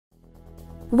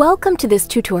Welcome to this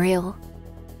tutorial.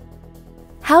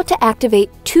 How to activate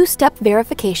two-step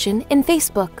verification in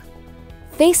Facebook.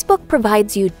 Facebook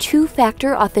provides you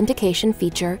two-factor authentication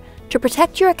feature to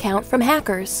protect your account from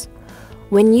hackers.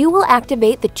 When you will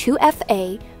activate the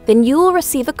 2FA, then you will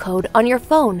receive a code on your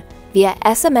phone via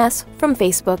SMS from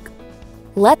Facebook.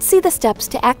 Let's see the steps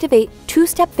to activate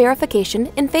two-step verification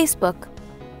in Facebook.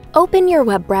 Open your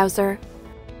web browser.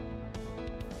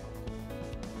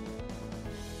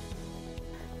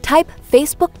 Type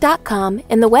facebook.com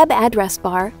in the web address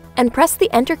bar and press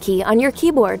the Enter key on your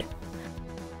keyboard.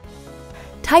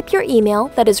 Type your email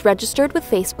that is registered with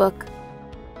Facebook.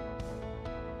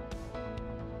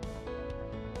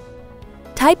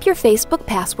 Type your Facebook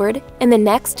password in the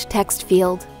next text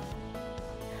field.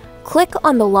 Click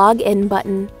on the Login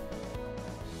button.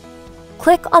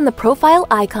 Click on the profile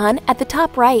icon at the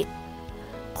top right.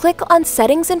 Click on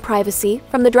Settings and Privacy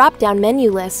from the drop-down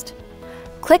menu list.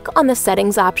 Click on the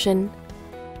Settings option.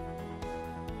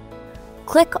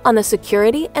 Click on the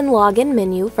Security and Login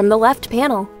menu from the left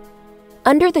panel.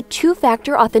 Under the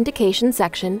Two-Factor Authentication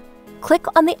section, click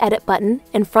on the Edit button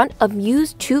in front of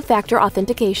Use Two-Factor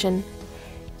Authentication.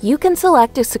 You can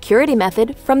select a security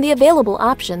method from the available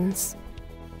options.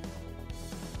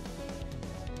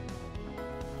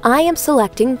 I am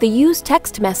selecting the Use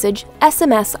Text Message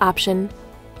SMS option.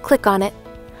 Click on it.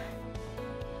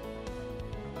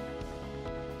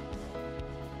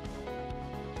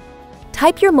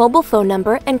 Type your mobile phone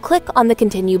number and click on the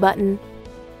Continue button.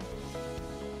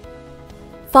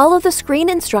 Follow the screen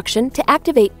instruction to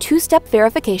activate two-step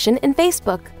verification in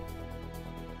Facebook.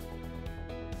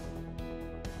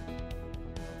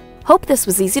 Hope this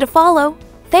was easy to follow.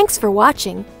 Thanks for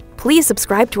watching. Please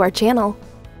subscribe to our channel.